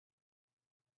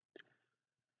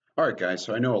All right, guys.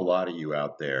 So I know a lot of you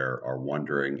out there are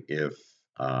wondering if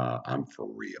I'm for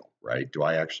real, right? Do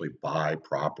I actually buy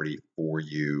property for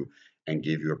you and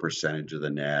give you a percentage of the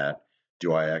net?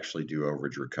 Do I actually do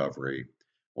overage recovery?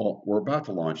 Well, we're about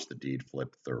to launch the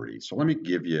DeedFlip30. So let me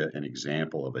give you an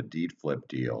example of a deed flip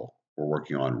deal we're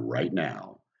working on right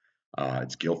now.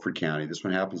 It's Guilford County. This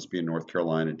one happens to be in North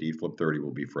Carolina. DeedFlip30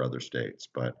 will be for other states,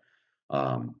 but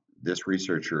this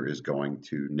researcher is going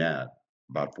to net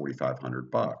about 4,500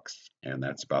 bucks, and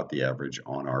that's about the average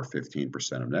on our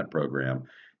 15% of net program.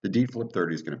 The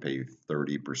DeedFlip30 is going to pay you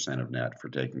 30% of net for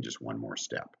taking just one more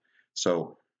step.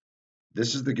 So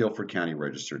this is the Guilford County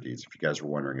Register of Deeds. If you guys were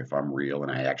wondering if I'm real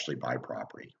and I actually buy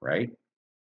property, right?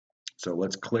 So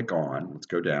let's click on, let's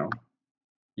go down.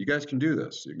 You guys can do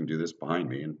this. You can do this behind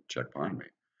me and check behind me.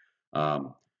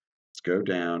 Let's go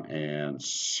down and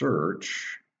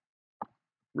search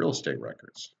real estate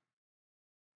records.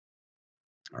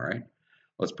 All right.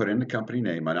 Let's put in the company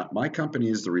name. My company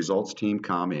is the Results Team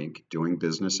Com Inc. doing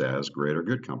business as Greater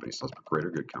Good Company. So let's put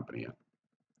Greater Good Company in.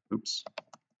 Oops.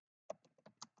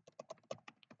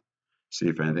 See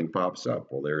if anything pops up.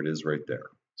 Well, there it is right there.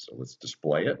 So let's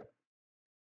display it.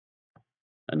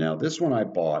 And now this one I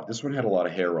bought, this one had a lot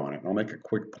of hair on it. And I'll make a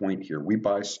quick point here. We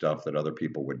buy stuff that other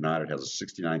people would not. It has a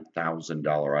 $69,000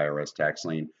 IRS tax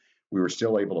lien. We were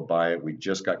still able to buy it. We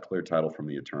just got clear title from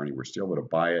the attorney. We're still able to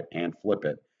buy it and flip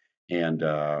it. And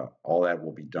all that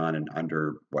will be done in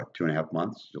under, what, 2.5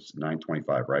 months? Just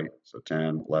 9/25, right? So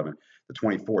 10, 11, the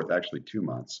 24th, actually 2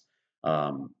 months.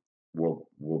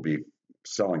 We'll be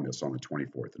selling this on the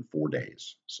 24th in 4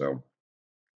 days. So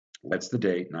that's the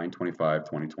date,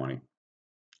 9/25/2020.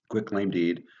 Quick claim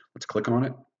deed. Let's click on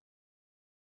it.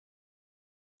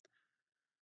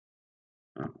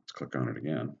 Oh, let's click on it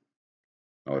again.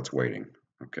 Oh, it's waiting.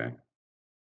 Okay.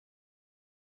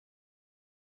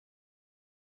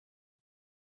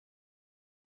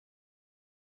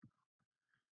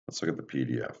 Let's look at the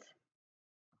PDF.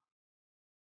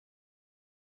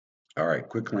 All right,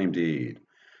 quick claim deed.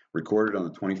 Recorded on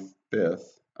the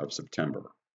 25th of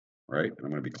September, right? And I'm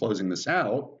going to be closing this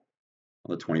out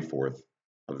on the 24th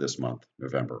of this month,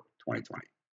 November 2020,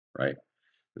 right?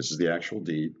 This is the actual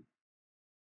deed.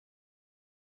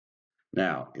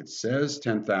 Now, it says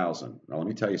 10,000. Now, let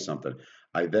me tell you something.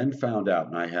 I then found out,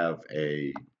 and I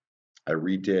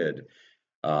redid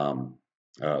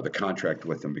the contract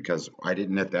with them because I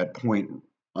didn't at that point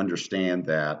understand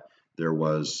that there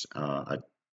was an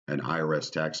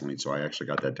IRS tax lien. So I actually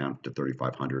got that down to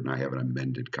 3,500, and I have an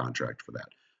amended contract for that.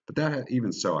 But that,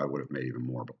 even so, I would have made even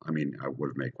more. I mean, I would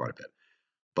have made quite a bit.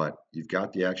 But you've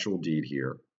got the actual deed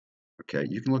here. Okay,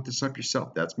 you can look this up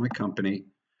yourself. That's my company.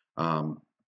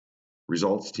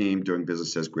 Results Team doing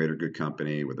business as Greater Good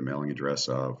Company with a mailing address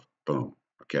of, boom,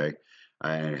 okay?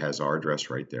 And it has our address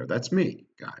right there. That's me,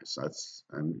 guys.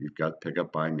 And you've got pick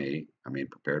up by me,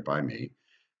 prepared by me,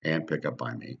 and pick up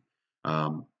by me.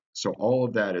 So all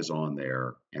of that is on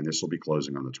there, and this will be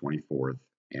closing on the 24th,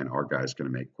 and our guy's going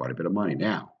to make quite a bit of money.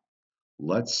 Now,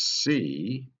 let's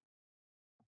see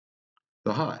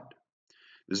the HUD.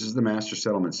 This is the master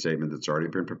settlement statement that's already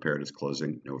been prepared. It's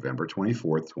closing November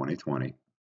 24th, 2020.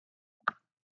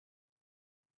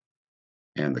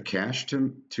 And the cash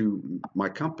to my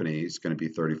company is going to be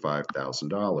 $35,000,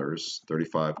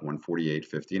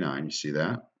 $35,148.59. You see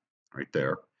that right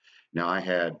there. Now I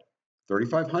had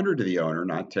 $3,500 to the owner,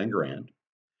 not 10 grand,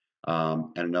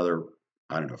 and another,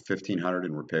 I don't know, 1,500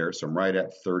 in repairs. So I'm right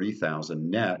at 30,000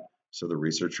 net. So the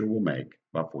researcher will make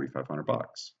about 4,500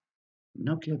 bucks.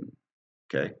 No kidding.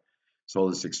 Okay. So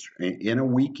this in a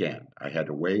weekend, I had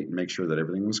to wait and make sure that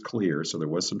everything was clear. So there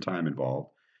was some time involved.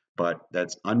 But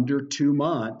that's under 2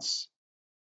 months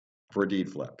for a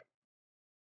deed flip.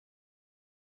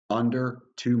 Under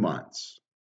 2 months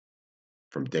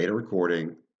from data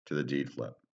recording to the deed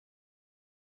flip.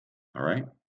 All right?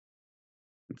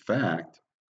 In fact,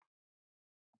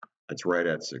 it's right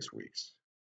at 6 weeks.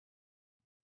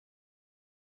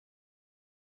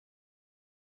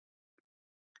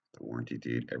 The warranty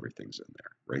deed, everything's in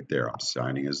there. Right there, I'm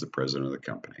signing as the president of the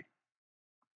company.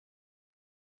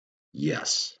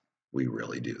 Yes, we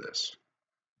really do this.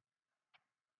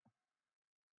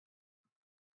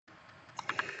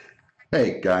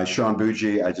 Hey guys, Sean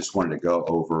Bougie. I just wanted to go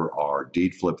over our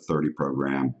DeedFlip30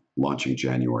 program launching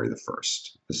January the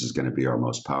 1st. This is going to be our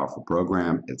most powerful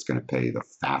program. It's going to pay the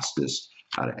fastest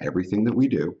out of everything that we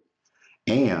do,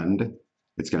 and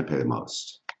it's going to pay the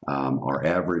most. Our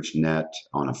average net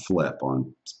on a flip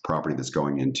on property that's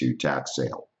going into tax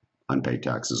sale, unpaid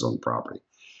taxes on the property,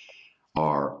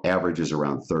 our average is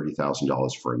around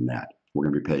 $30,000 for a net. We're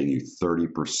going to be paying you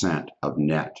 30% of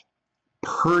net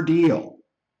per deal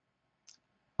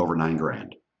over 9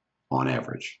 grand on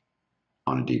average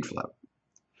on a deed flip.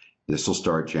 This will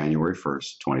start January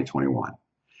 1st, 2021.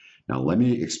 Now, let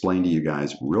me explain to you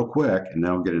guys real quick, and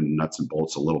then I'll get into nuts and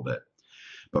bolts a little bit.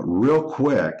 But real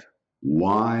quick,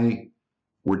 why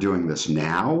we're doing this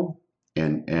now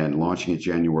and launching it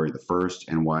January the 1st,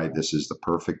 and why this is the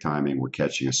perfect timing. We're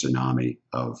catching a tsunami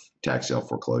of tax sale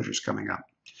foreclosures coming up,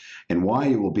 and why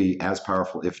it will be as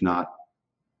powerful, if not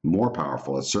more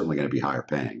powerful. It's certainly going to be higher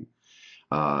paying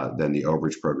than the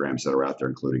overage programs that are out there,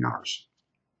 including ours.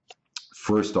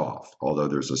 First off, although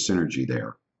there's a synergy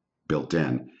there built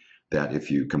in, that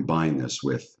if you combine this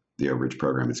with the overage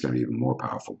program, it's going to be even more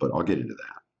powerful, but I'll get into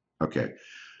that. Okay.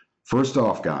 First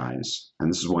off, guys, and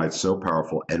this is why it's so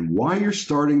powerful and why you're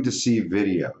starting to see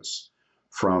videos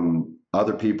from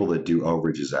other people that do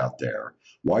overages out there,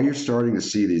 why you're starting to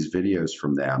see these videos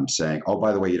from them saying, oh,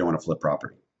 by the way, you don't want to flip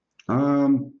property.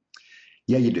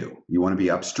 Yeah, you do. You want to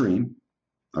be upstream.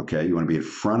 Okay. You want to be in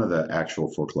front of the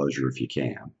actual foreclosure if you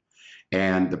can.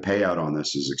 And the payout on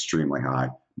this is extremely high,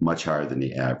 much higher than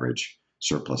the average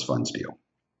surplus funds deal.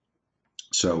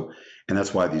 So, and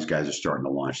that's why these guys are starting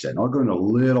to launch that. And I'll go into a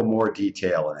little more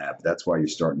detail on that, but that's why you're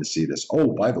starting to see this.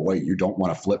 Oh, by the way, you don't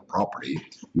want to flip property.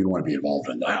 You don't want to be involved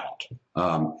in that.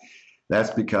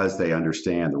 That's because they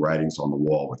understand the writing's on the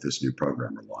wall with this new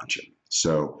program we're launching.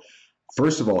 So,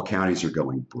 first of all, counties are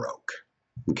going broke.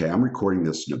 Okay, I'm recording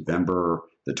this November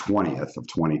the 20th of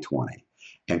 2020,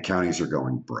 and counties are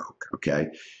going broke. Okay,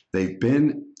 they've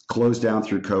been closed down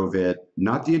through COVID.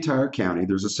 Not the entire county.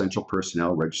 There's essential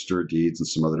personnel, register of deeds, and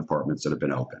some other departments that have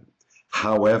been open.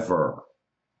 However,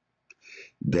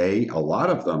 a lot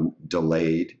of them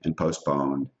delayed and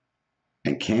postponed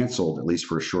and canceled, at least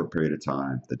for a short period of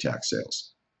time, the tax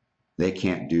sales. They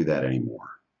can't do that anymore.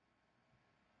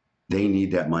 They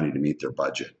need that money to meet their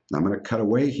budget. Now, I'm going to cut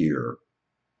away here,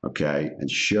 okay,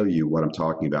 and show you what I'm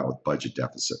talking about with budget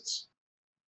deficits.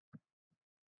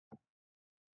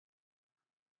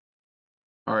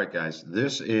 All right, guys,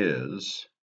 this is,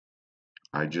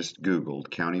 I just Googled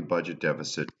county budget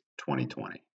deficit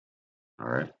 2020. All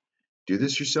right, do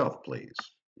this yourself, please.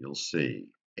 You'll see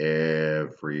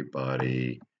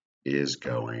everybody is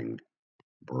going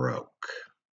broke.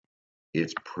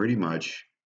 It's pretty much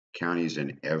counties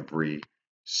in every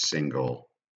single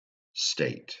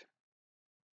state.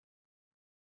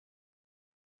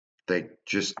 They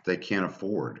can't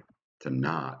afford to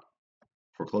not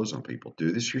foreclose on people.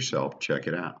 Do this yourself. Check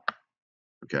it out.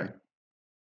 Okay.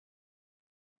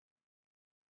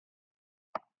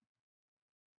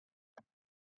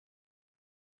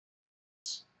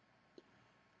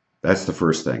 That's the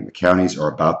first thing. The counties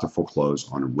are about to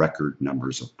foreclose on record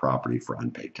numbers of property for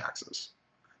unpaid taxes.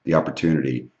 The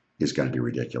opportunity is going to be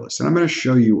ridiculous. And I'm going to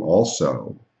show you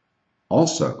also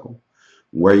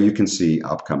where you can see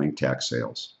upcoming tax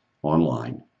sales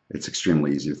online. It's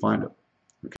extremely easy to find them.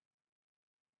 Okay.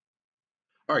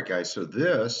 All right, guys, so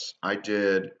this, I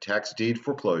did tax deed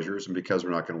foreclosures, and because we're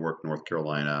not going to work North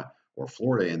Carolina or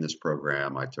Florida in this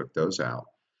program, I took those out.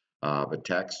 But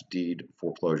tax deed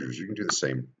foreclosures, you can do the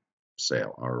same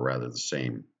sale, or rather the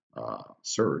same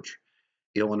search.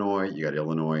 Illinois, you got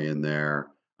Illinois in there,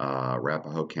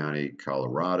 Arapahoe County,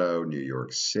 Colorado, New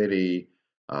York City,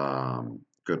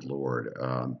 good Lord,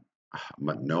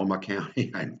 Multnomah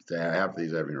County, half of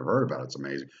these I haven't even heard about. It's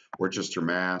amazing. Worcester,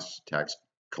 Mass, tax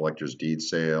collector's deed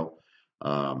sale.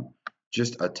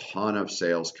 Just a ton of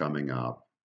sales coming up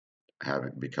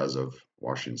because of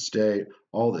Washington State,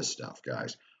 all this stuff,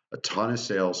 guys. A ton of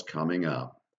sales coming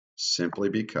up simply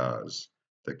because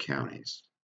the counties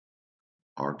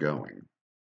are going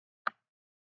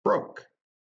broke.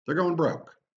 They're going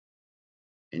broke.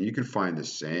 And you can find the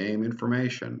same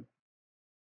information,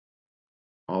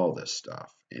 all this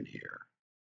stuff in here.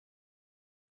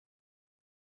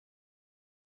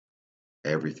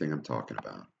 Everything I'm talking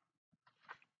about.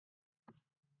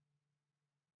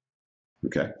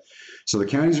 Okay, so the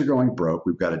counties are going broke.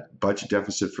 We've got a budget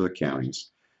deficit for the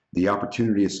counties. The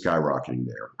opportunity is skyrocketing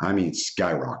there. I mean,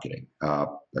 skyrocketing.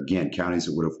 Again, counties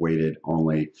that would have waited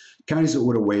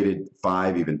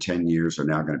 5, even 10 years are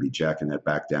now going to be jacking that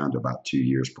back down to about 2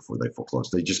 years before they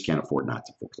foreclose. They just can't afford not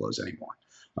to foreclose anymore.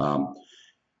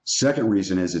 Second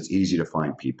reason is it's easy to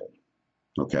find people.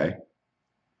 Okay,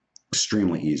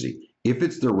 extremely easy. If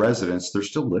it's their residence, they're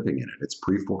still living in it. It's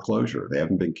pre-foreclosure. They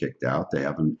haven't been kicked out. They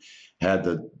haven't had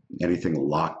anything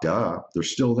locked up. They're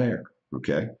still there.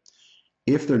 Okay.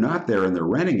 If they're not there and they're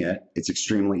renting it, it's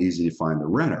extremely easy to find the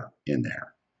renter in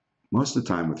there. Most of the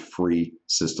time with free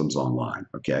systems online,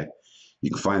 okay? You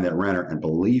can find that renter, and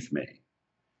believe me,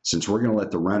 since we're going to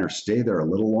let the renter stay there a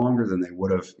little longer than they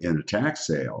would have in a tax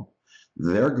sale,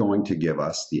 they're going to give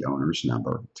us the owner's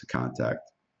number to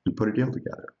contact and put a deal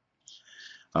together.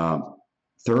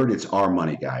 Third, it's our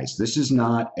money, guys. This is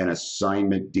not an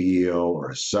assignment deal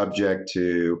or a subject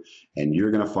to, and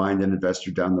you're going to find an investor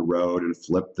down the road and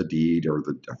flip the deed or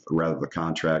rather the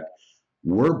contract.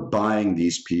 We're buying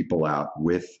these people out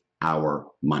with our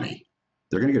money.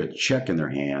 They're going to get a check in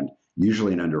their hand,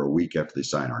 usually in under a week after they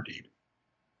sign our deed.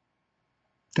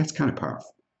 That's kind of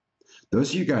powerful.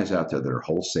 Those of you guys out there that are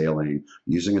wholesaling,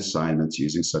 using assignments,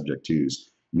 using subject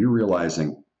tos, you're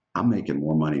realizing I'm making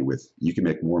more money you can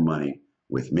make more money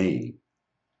with me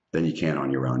than you can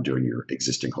on your own doing your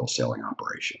existing wholesaling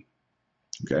operation.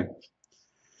 Okay?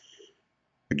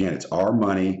 Again, it's our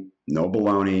money, no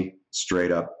baloney,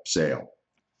 straight up sale.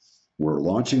 We're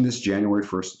launching this January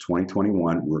 1st,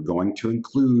 2021. We're going to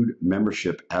include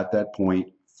membership at that point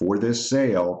for this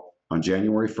sale on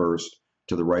January 1st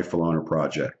to the Rightful Owner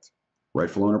Project,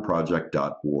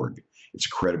 rightfulownerproject.org. It's a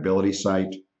credibility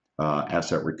site,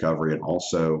 asset recovery, and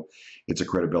also it's a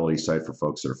credibility site for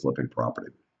folks that are flipping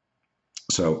property.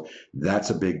 So that's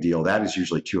a big deal. That is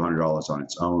usually $200 on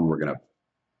its own. We're going to,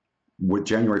 with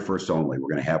January 1st only, we're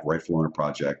going to have Rightful Owner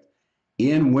Project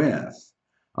in with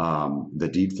the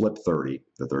DeedFlip30,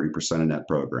 the 30% of net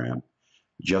program,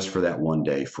 just for that 1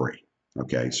 day free.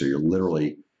 Okay, so you're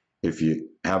literally, if you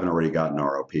haven't already gotten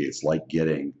ROP, it's like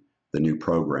getting the new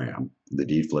program, the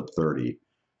DeedFlip30,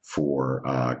 for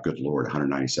good Lord,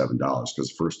 $197, because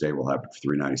the first day we'll have it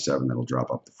for $397, then it'll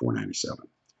drop up to $497.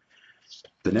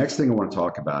 The next thing I want to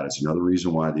talk about is another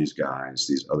reason why these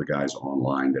other guys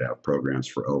online that have programs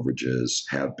for overages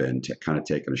have been kind of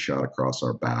taking a shot across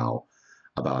our bow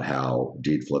about how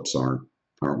deed flips aren't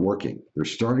working. They're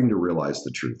starting to realize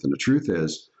the truth. And the truth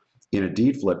is, in a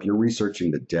deed flip, you're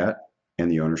researching the debt and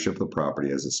the ownership of the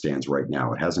property as it stands right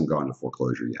now. It hasn't gone to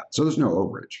foreclosure yet. So there's no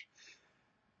overage.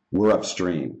 We're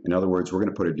upstream. In other words, we're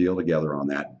going to put a deal together on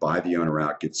that, buy the owner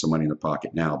out, get some money in their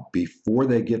pocket now before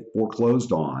they get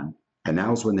foreclosed on, and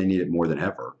now is when they need it more than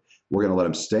ever. We're going to let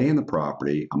them stay in the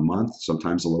property a month,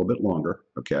 sometimes a little bit longer,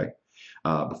 okay,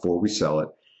 before we sell it.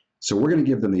 So we're going to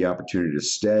give them the opportunity to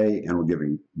stay, and we're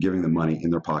giving them money in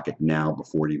their pocket now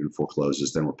before it even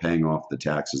forecloses. Then we're paying off the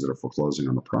taxes that are foreclosing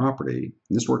on the property.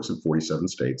 And this works in 47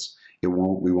 states. We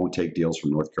won't take deals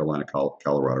from North Carolina,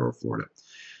 Colorado, or Florida.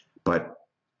 But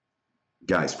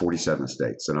guys, 47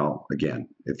 states. And again,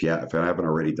 if I haven't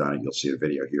already done it, you'll see a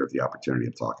video here of the opportunity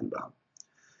I'm talking about.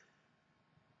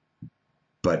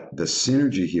 But the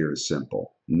synergy here is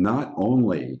simple. Not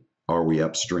only are we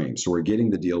upstream, so we're getting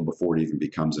the deal before it even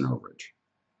becomes an overage,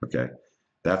 okay?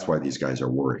 That's why these guys are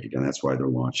worried, and that's why they're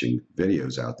launching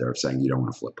videos out there saying you don't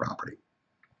want to flip property.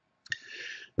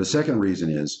 The second reason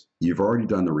is you've already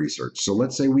done the research. So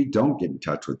let's say we don't get in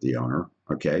touch with the owner,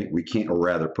 okay? We can't, or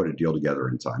rather put a deal together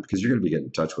in time, because you're going to be getting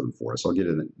in touch with them for us. I'll get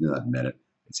into that in a minute.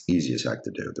 It's easy as heck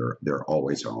to do. They're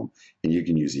always home, and you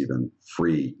can use even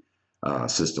free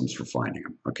systems for finding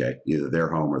them, okay? Either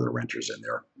they're home or the renter's in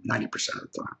there 90% of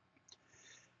the time.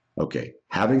 Okay,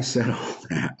 having said all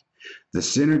that, the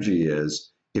synergy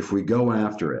is if we go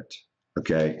after it,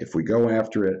 okay, if we go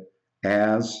after it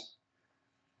as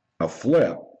a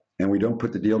flip and we don't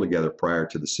put the deal together prior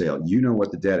to the sale, you know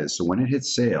what the debt is. So when it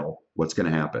hits sale, what's going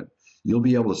to happen? You'll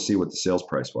be able to see what the sales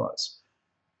price was.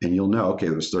 And you'll know, okay,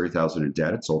 there's $30,000 in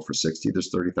debt, it sold for $60,000,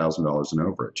 there's $30,000 in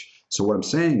overage. So what I'm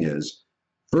saying is,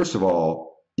 first of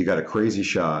all, you got a crazy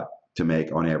shot to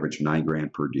make on average $9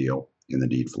 grand per deal in the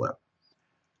deed flip.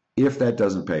 If that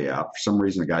doesn't pay out, for some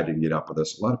reason the guy didn't get up with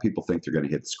us, a lot of people think they're going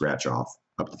to hit the scratch off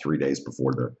up to 3 days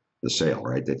before the sale,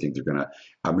 right? They think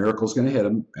a miracle's going to hit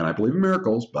them, and I believe in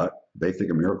miracles, but they think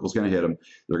a miracle's going to hit them.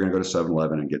 They're going to go to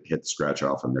 7-Eleven and hit the scratch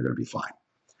off, and they're going to be fine.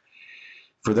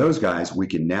 For those guys, you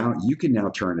can now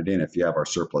turn it in if you have our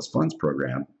surplus funds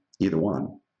program, either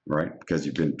one, right? Because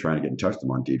you've been trying to get in touch with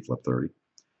them on DeedFlip30.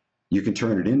 You can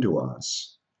turn it into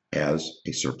us as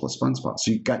a surplus funds file.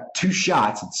 So you've got two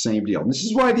shots at the same deal. And this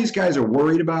is why these guys are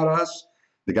worried about us,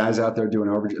 the guys out there doing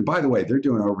overages. And by the way, they're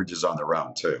doing overages on their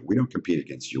own too. We don't compete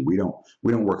against you. We don't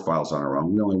work files on our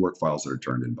own. We only work files that are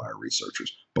turned in by our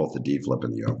researchers, both the DeedFlip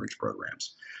and the overage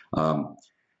programs.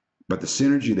 But the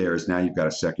synergy there is now you've got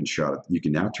a second shot. You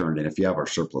can now turn it in. If you have our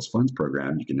surplus funds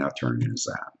program, you can now turn it in as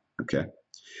that, okay?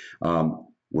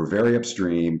 We're very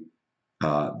upstream.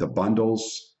 The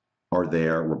bundles are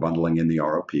there. We're bundling in the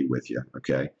ROP with you,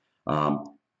 okay?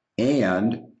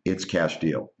 And it's cash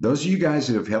deal. Those of you guys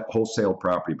that have helped wholesale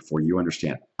property before, you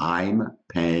understand, I'm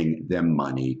paying them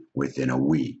money within a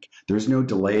week. There's no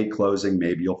delayed closing.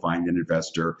 Maybe you'll find an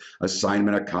investor,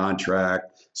 assignment of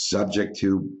contract, subject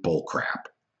to bullcrap,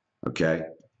 okay?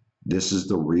 This is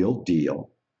the real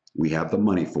deal. We have the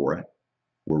money for it.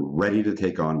 We're ready to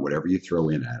take on whatever you throw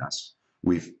in at us.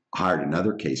 We've hired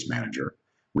another case manager.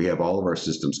 We have all of our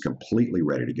systems completely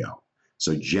ready to go.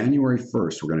 So January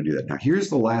 1st, we're going to do that. Now, here's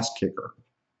the last kicker.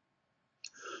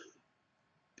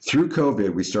 Through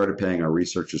COVID, we started paying our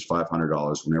researchers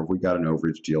 $500 whenever we got an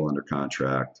overage deal under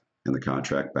contract and the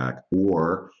contract back,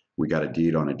 or we got a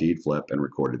deed on a deed flip and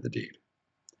recorded the deed.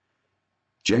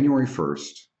 January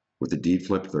 1st, with the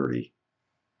DeedFlip30,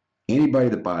 anybody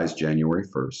that buys January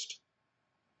 1st,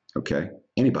 okay,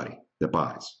 anybody that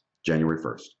buys January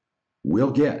 1st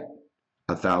will get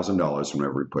 $1,000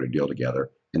 whenever we put a deal together,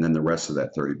 and then the rest of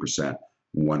that 30%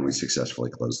 when we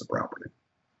successfully close the property.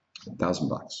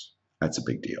 $1,000. That's a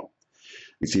big deal.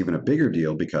 It's even a bigger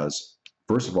deal because,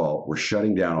 first of all, we're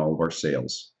shutting down all of our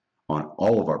sales on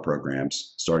all of our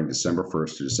programs starting December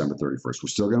 1st to December 31st. We're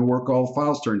still going to work all the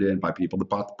files turned in by people that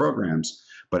bought the programs,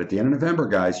 but at the end of November,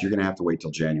 guys, you're going to have to wait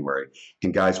till January.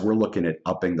 And guys, we're looking at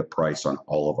upping the price on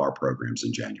all of our programs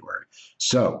in January.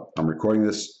 So I'm recording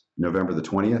this November the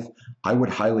 20th. I would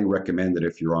highly recommend that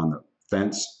if you're on the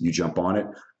fence, you jump on it.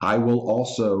 I will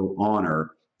also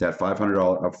honor that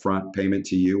 $500 upfront payment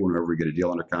to you whenever we get a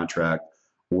deal under contract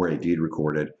or a deed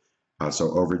recorded.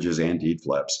 So overages and deed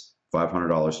flips,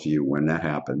 $500 to you when that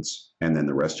happens, and then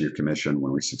the rest of your commission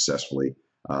when we successfully,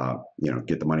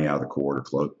 get the money out of the court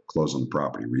or close on the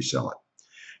property, resell it.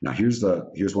 Now here's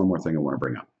one more thing I want to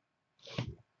bring up.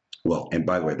 Well, and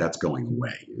by the way, that's going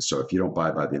away. So if you don't buy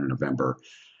by the end of November,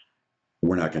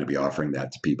 we're not going to be offering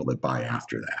that to people that buy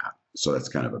after that. So that's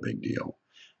kind of a big deal.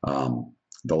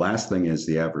 The last thing is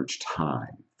the average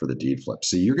time for the deed flip.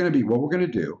 So you're going to be, what we're going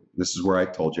to do, this is where I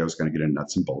told you I was going to get into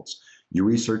nuts and bolts. You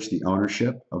research the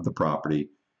ownership of the property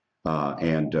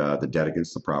and the debt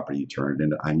against the property. You turn it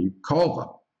into, and you call them.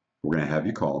 We're going to have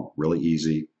you call them. Really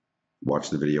easy.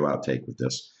 Watch the video outtake with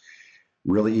this.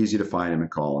 Really easy to find them and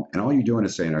call them. And all you're doing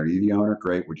is saying, are you the owner?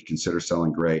 Great. Would you consider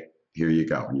selling? Great. Here you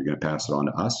go. And you're going to pass it on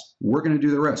to us. We're going to do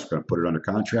the rest. We're going to put it under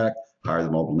contract, hire the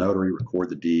mobile notary, record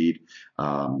the deed,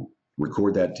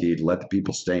 record that deed, let the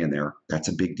people stay in there. That's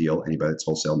a big deal. Anybody that's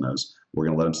wholesale knows. We're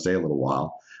going to let them stay a little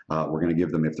while. We're going to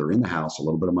give them, if they're in the house, a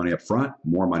little bit of money up front,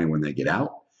 more money when they get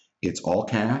out. It's all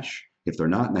cash. If they're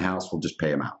not in the house, we'll just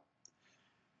pay them out.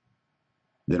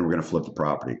 Then we're going to flip the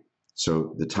property.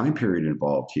 So the time period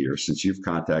involved here, since you've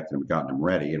contacted them, gotten them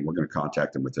ready, and we're going to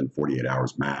contact them within 48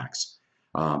 hours max,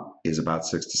 is about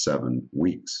 6 to 7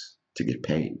 weeks to get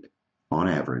paid. On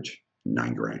average,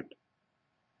 $9 grand.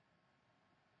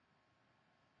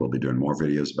 We'll be doing more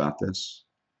videos about this.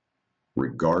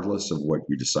 Regardless of what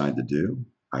you decide to do,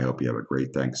 I hope you have a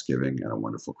great Thanksgiving and a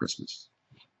wonderful Christmas.